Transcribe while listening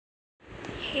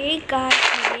Hey guys,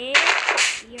 today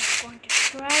we are going to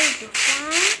try to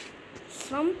find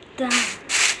some diamonds.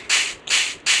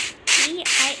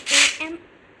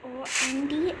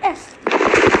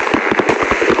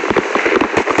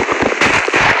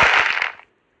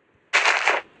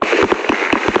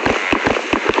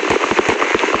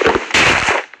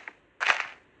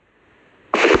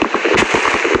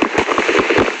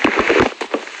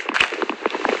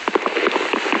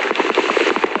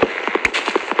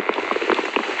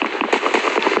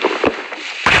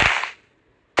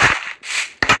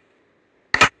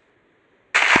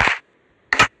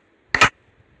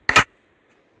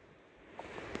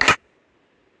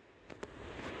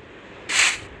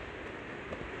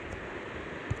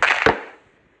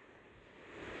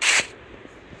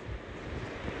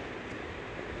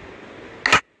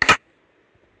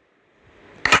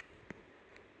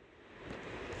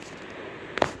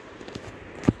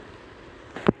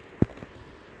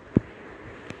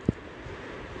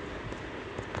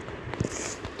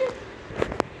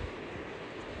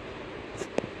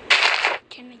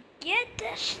 Can I get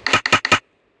this?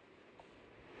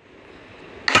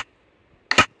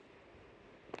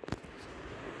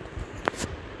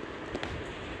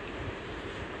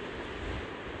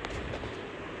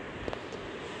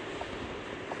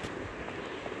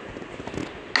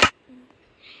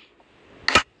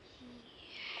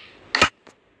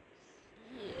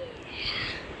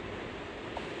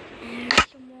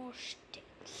 Some more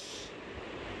sticks.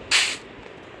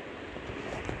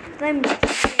 Let me get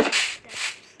that.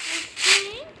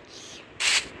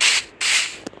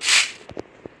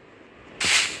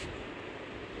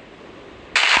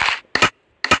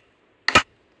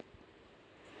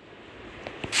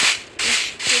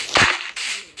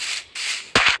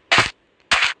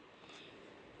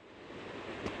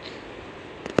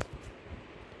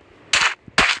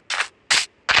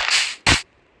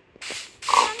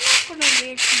 I'm not gonna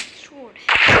wear some sword.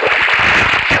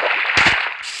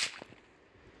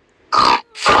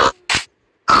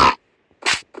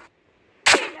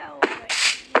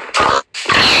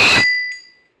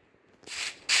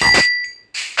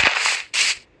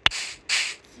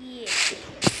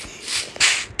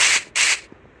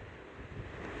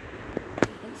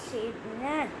 Save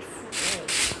that for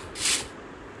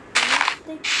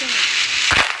the game.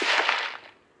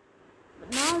 But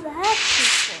now that's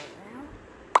it for now.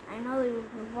 I know there will be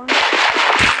one.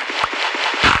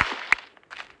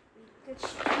 We could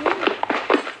stream.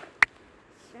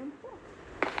 Simple.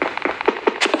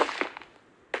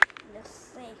 The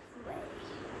safe way.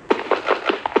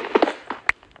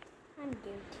 I'm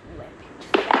going to weapons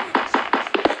fast.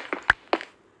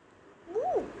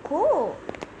 Ooh, cool.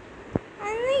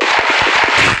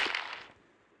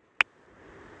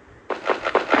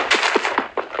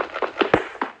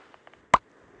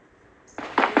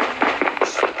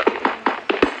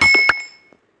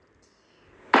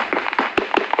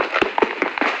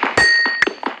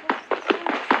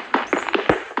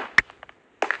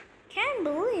 Can't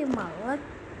believe my luck.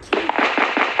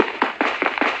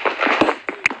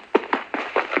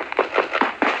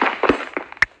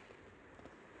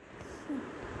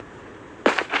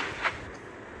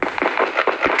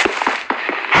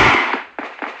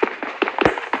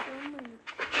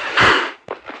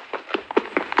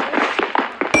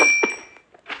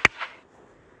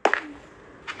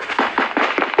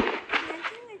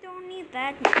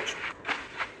 That much,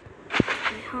 to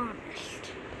be honest.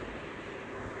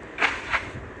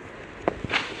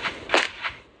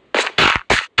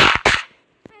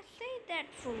 I'll save that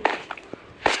for later.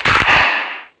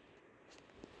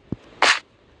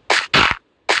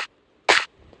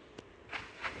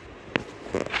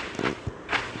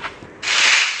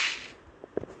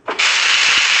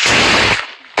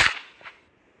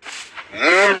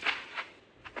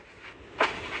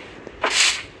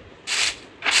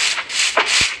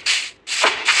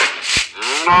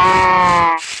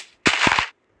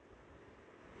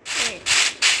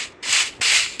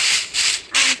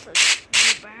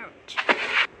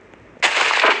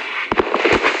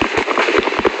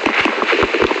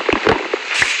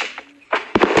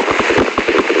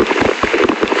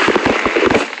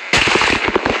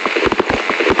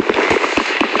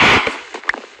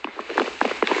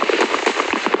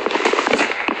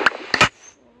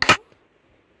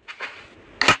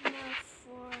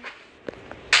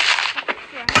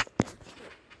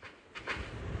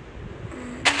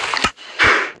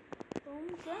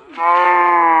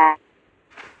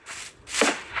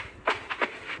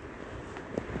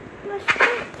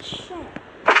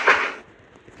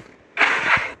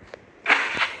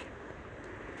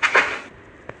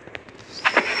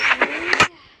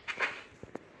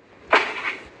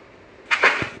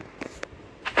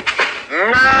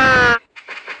 More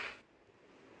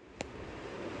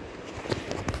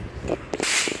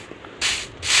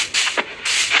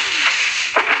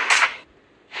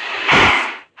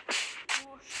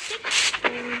sticks.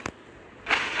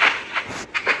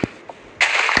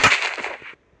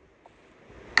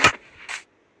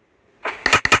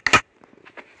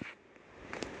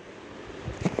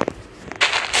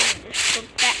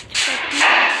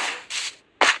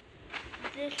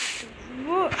 This is the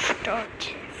worst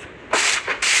archive.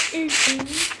 Is in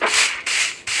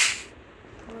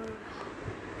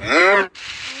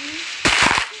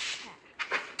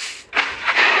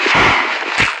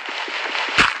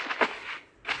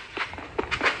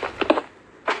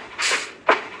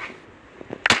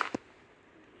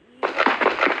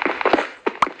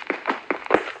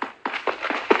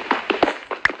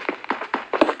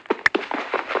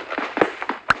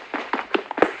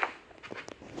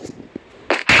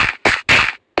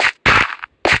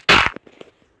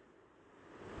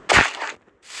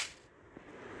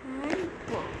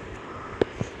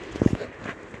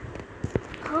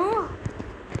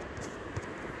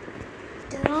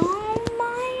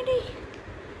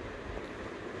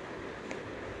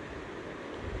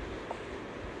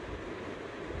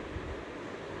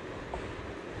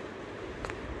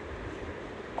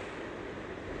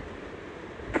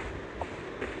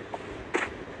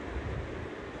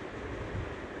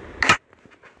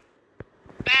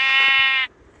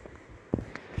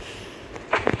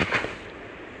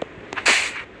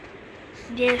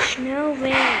there's no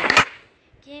way.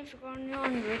 Games going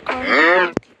on recording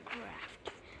Lokicraft.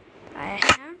 I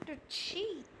have to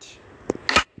cheat.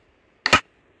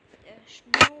 There's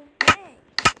no way.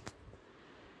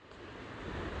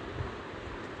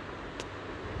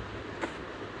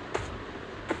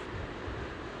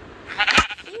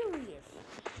 Seriously.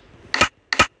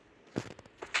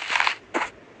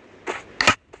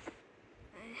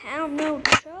 I have no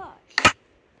choice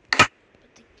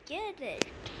but to get it.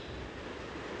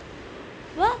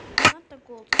 Well, not the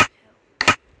golden pill.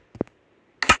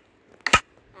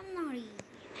 I'm not eating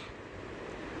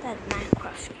that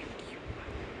Minecraft video.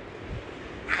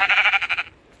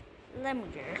 Let me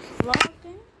just log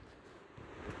in.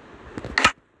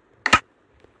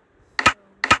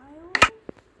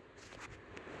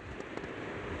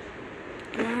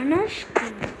 Learner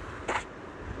school.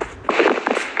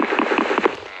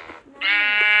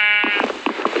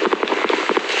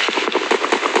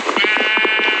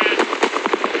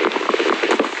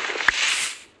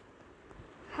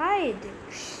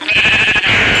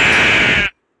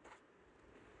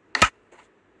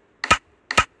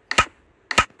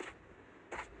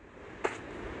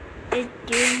 It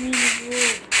gave me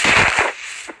wood.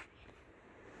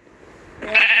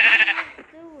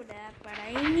 Do that, but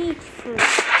I need food.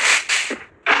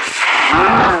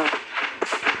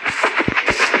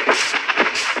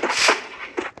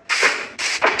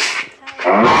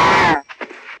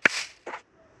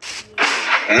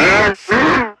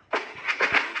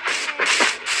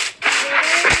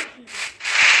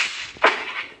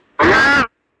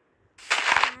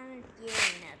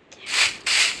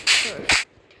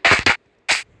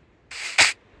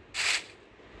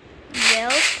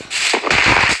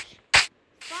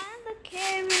 Find the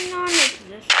carrying on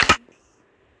existence.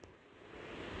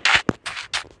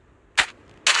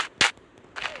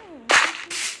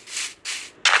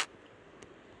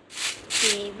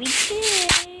 Baby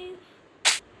Dave,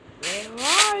 where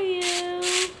are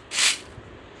you?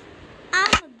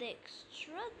 I'm a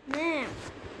extra now.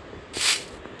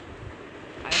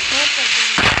 I hope I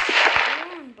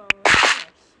didn't burn the rest.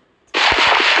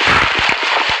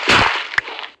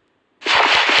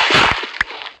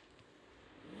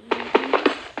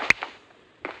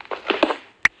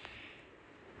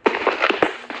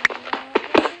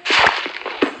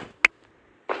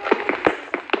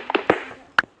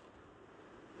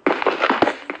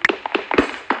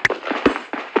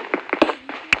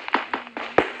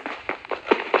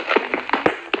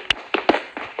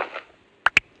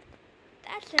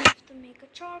 That's enough to make a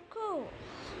charcoal.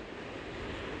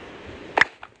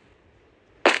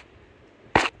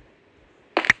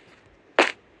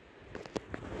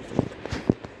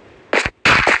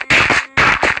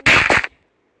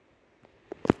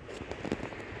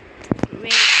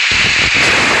 Great.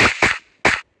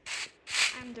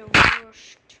 I'm the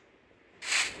worst.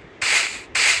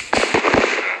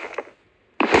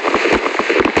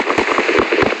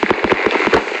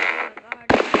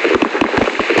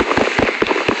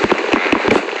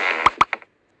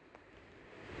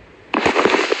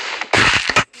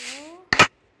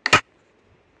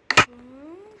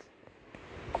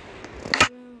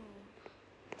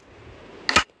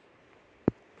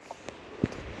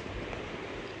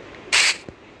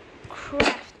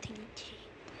 crafting table.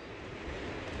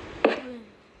 Boom.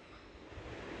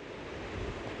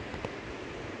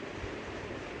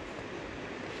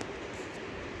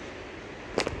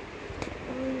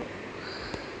 Ooh.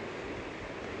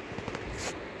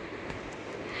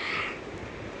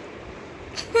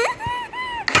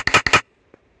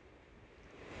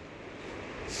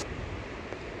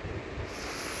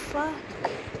 Fuck.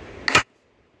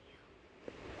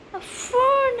 A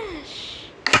furnace!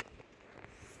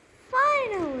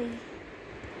 Finally!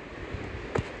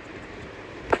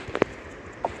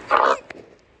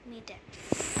 Need that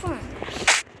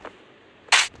furnace.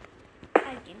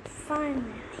 I can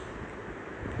finally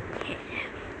hit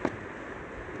him.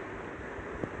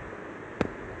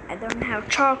 I don't have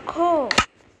charcoal.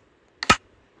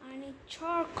 I need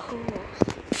charcoal.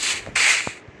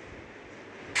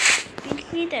 You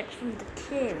can see that from the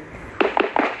cave now.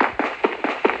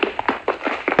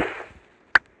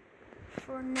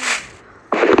 For now.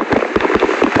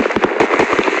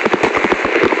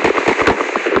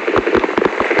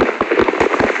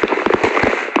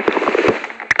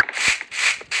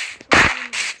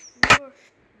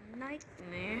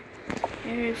 Nightmare.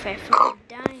 If I found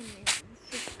a diamond and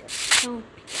fixed up stone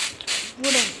pickaxe,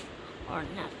 wooden or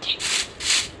nothing.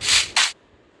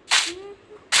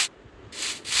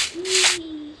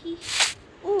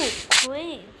 Ooh,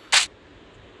 clay.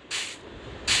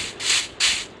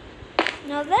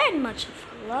 Not that much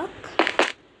of luck.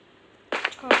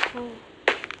 Charcoal.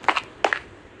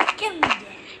 Give me that.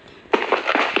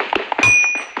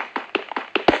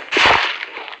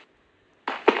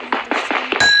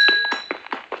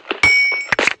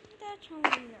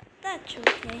 That's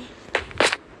okay.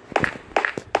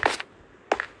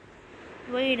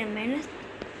 Wait a minute.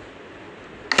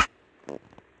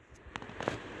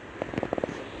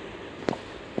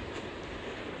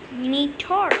 You need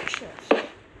torches.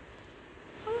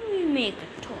 How do you make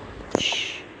a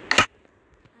torch?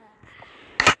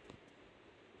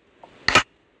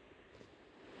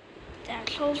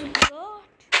 That's all we got.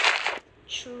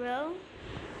 True.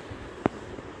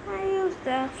 I use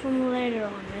that from later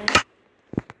on.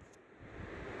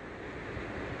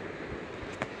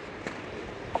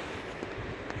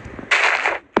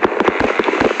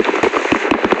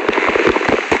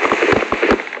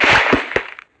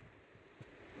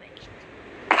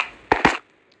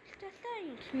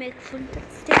 Make food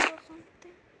stick or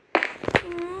something?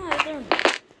 No, I don't know.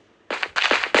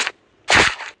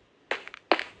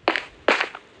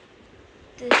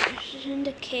 This is in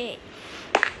the cave.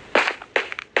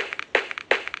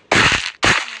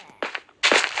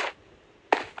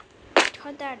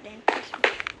 Thought that didn't go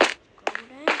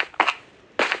down.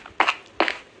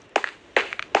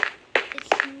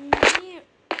 It's near.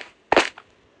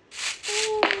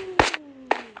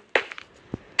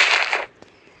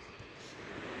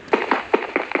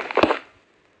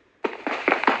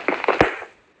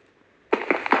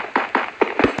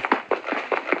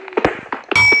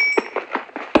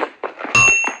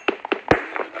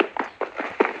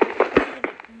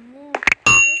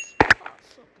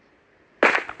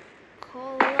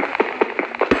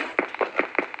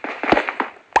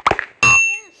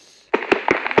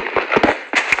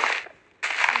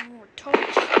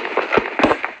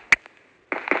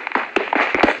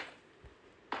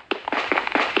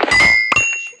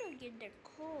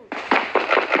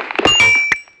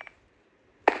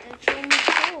 That's almost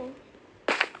cool.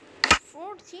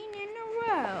 14 in a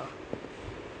row.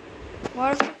 What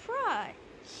a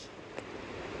surprise.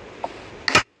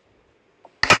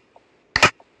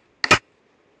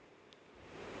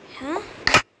 Huh?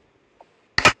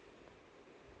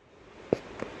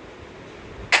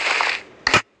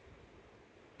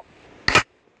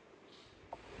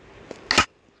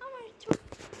 How many took?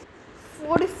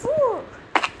 44.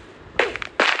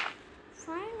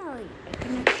 Finally, I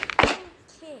can explore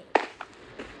the cave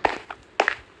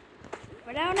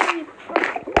without any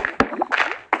problem.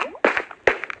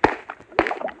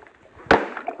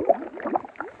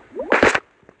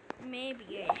 Maybe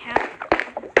I have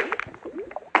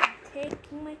to take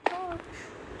my torch.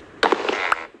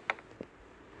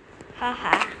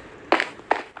 Haha,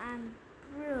 I'm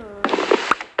brilliant.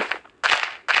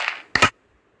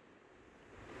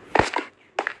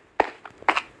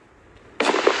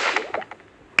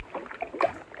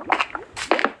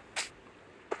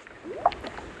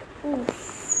 Oof.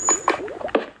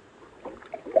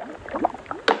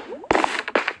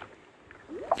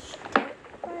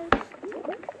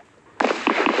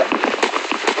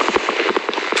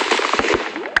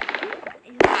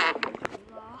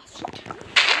 Lost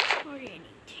or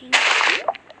anything.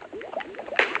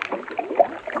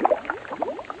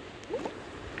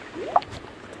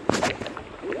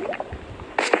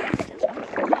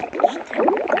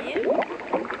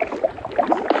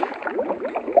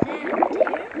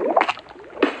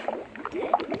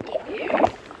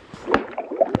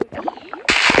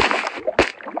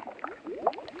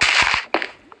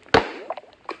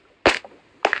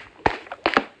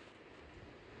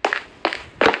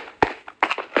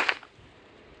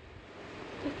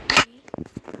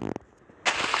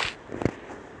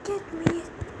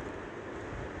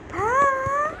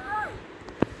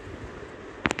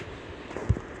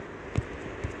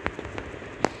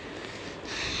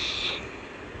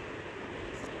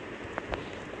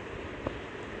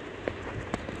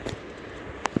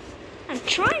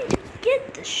 trying to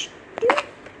get the stupid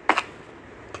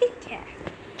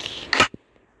pickaxe.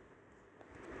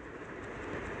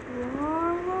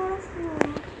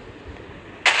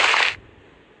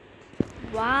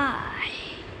 Why?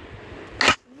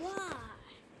 Why?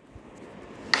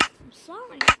 I'm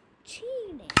sorry for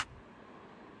cheating,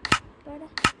 but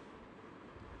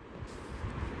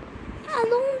I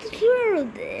don't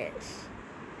deserve this.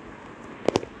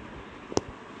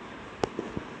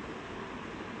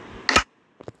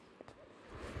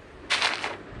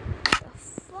 The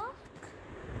fuck?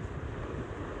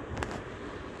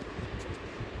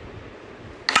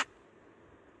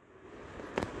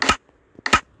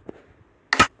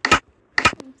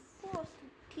 I'm forced to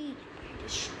teach by the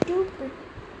stupid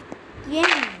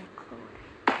game code.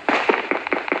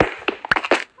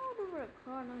 How to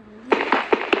record on YouTube?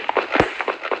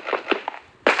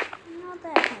 Not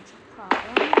that much a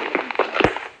problem.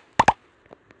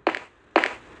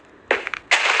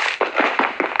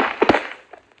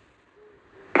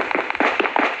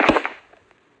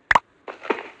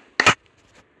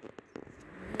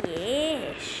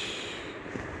 Yes.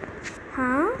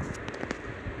 Huh?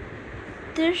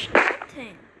 There's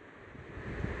nothing.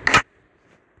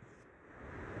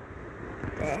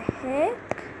 The heck?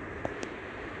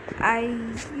 I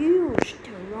used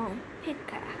the wrong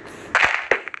pickaxe.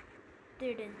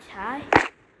 Didn't I?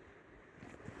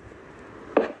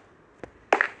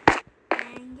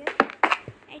 Dang it.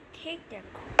 I take the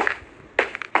call.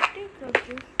 Think of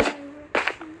this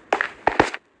direction.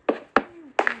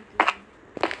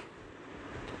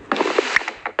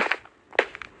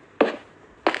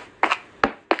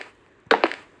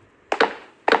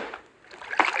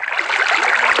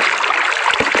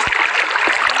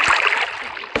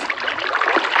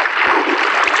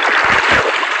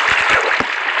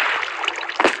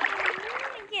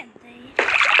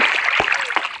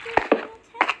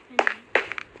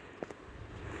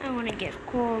 I want to get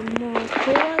more coal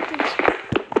at the top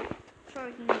so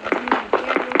I can get more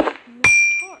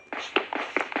torch.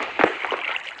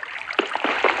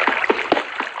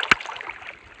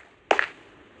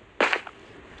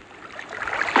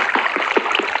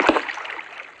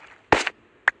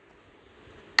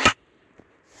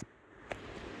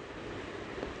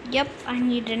 Yep, I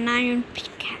need an iron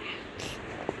pickaxe.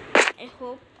 I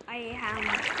hope I have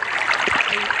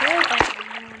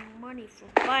more money for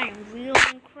buying real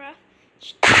Minecraft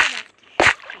instead of the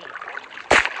shit.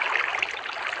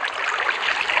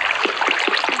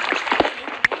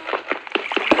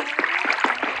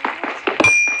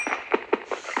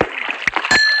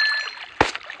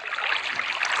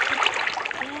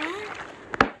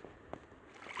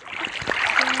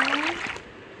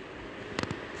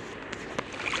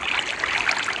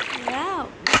 Wow,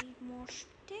 we need more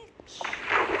sticks.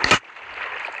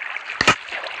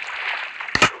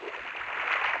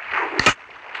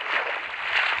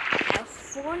 I have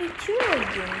 42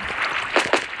 again.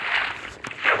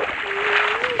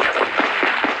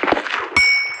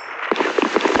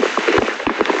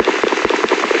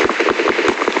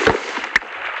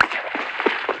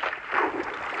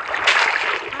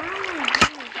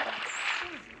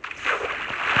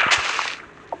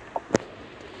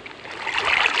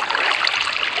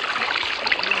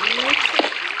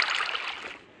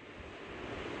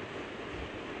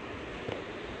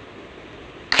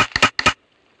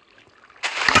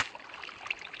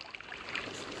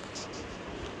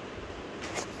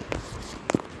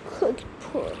 Cooked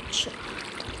pork.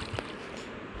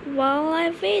 While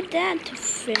I wait that to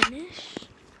finish,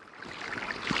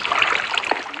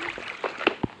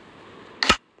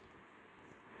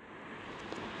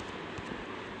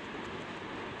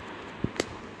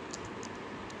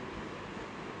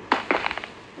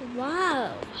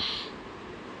 wow,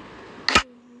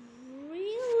 you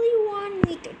really want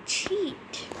me to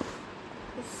cheat?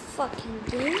 You fucking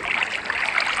game.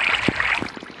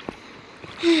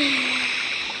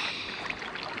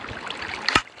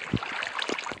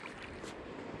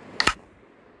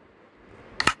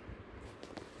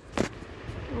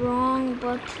 Wrong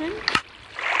button.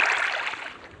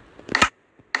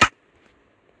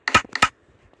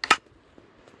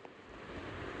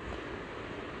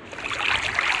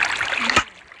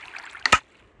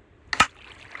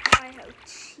 I have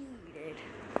cheated.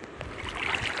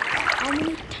 How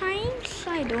many times?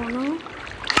 I don't know.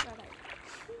 But I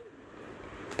cheated.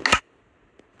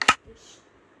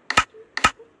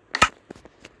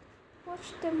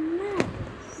 What's the matter?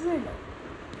 Really?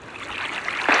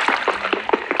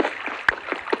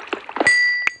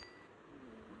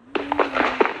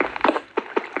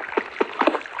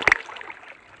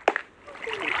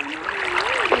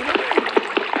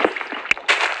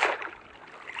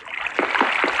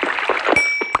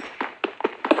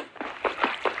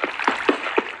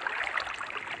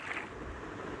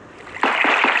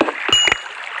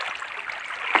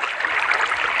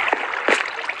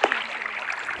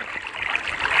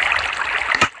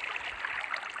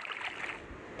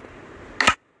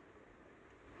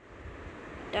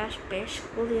 That's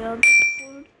basically all the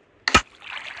food. I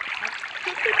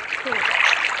put it through.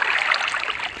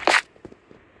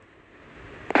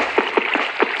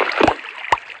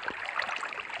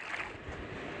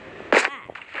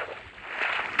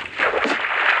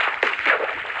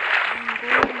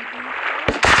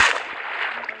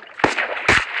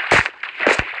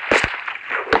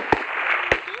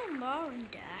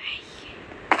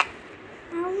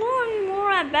 I'll learn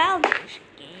more about this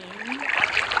game.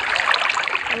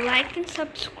 Like and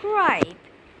subscribe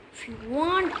if you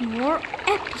want more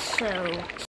episodes.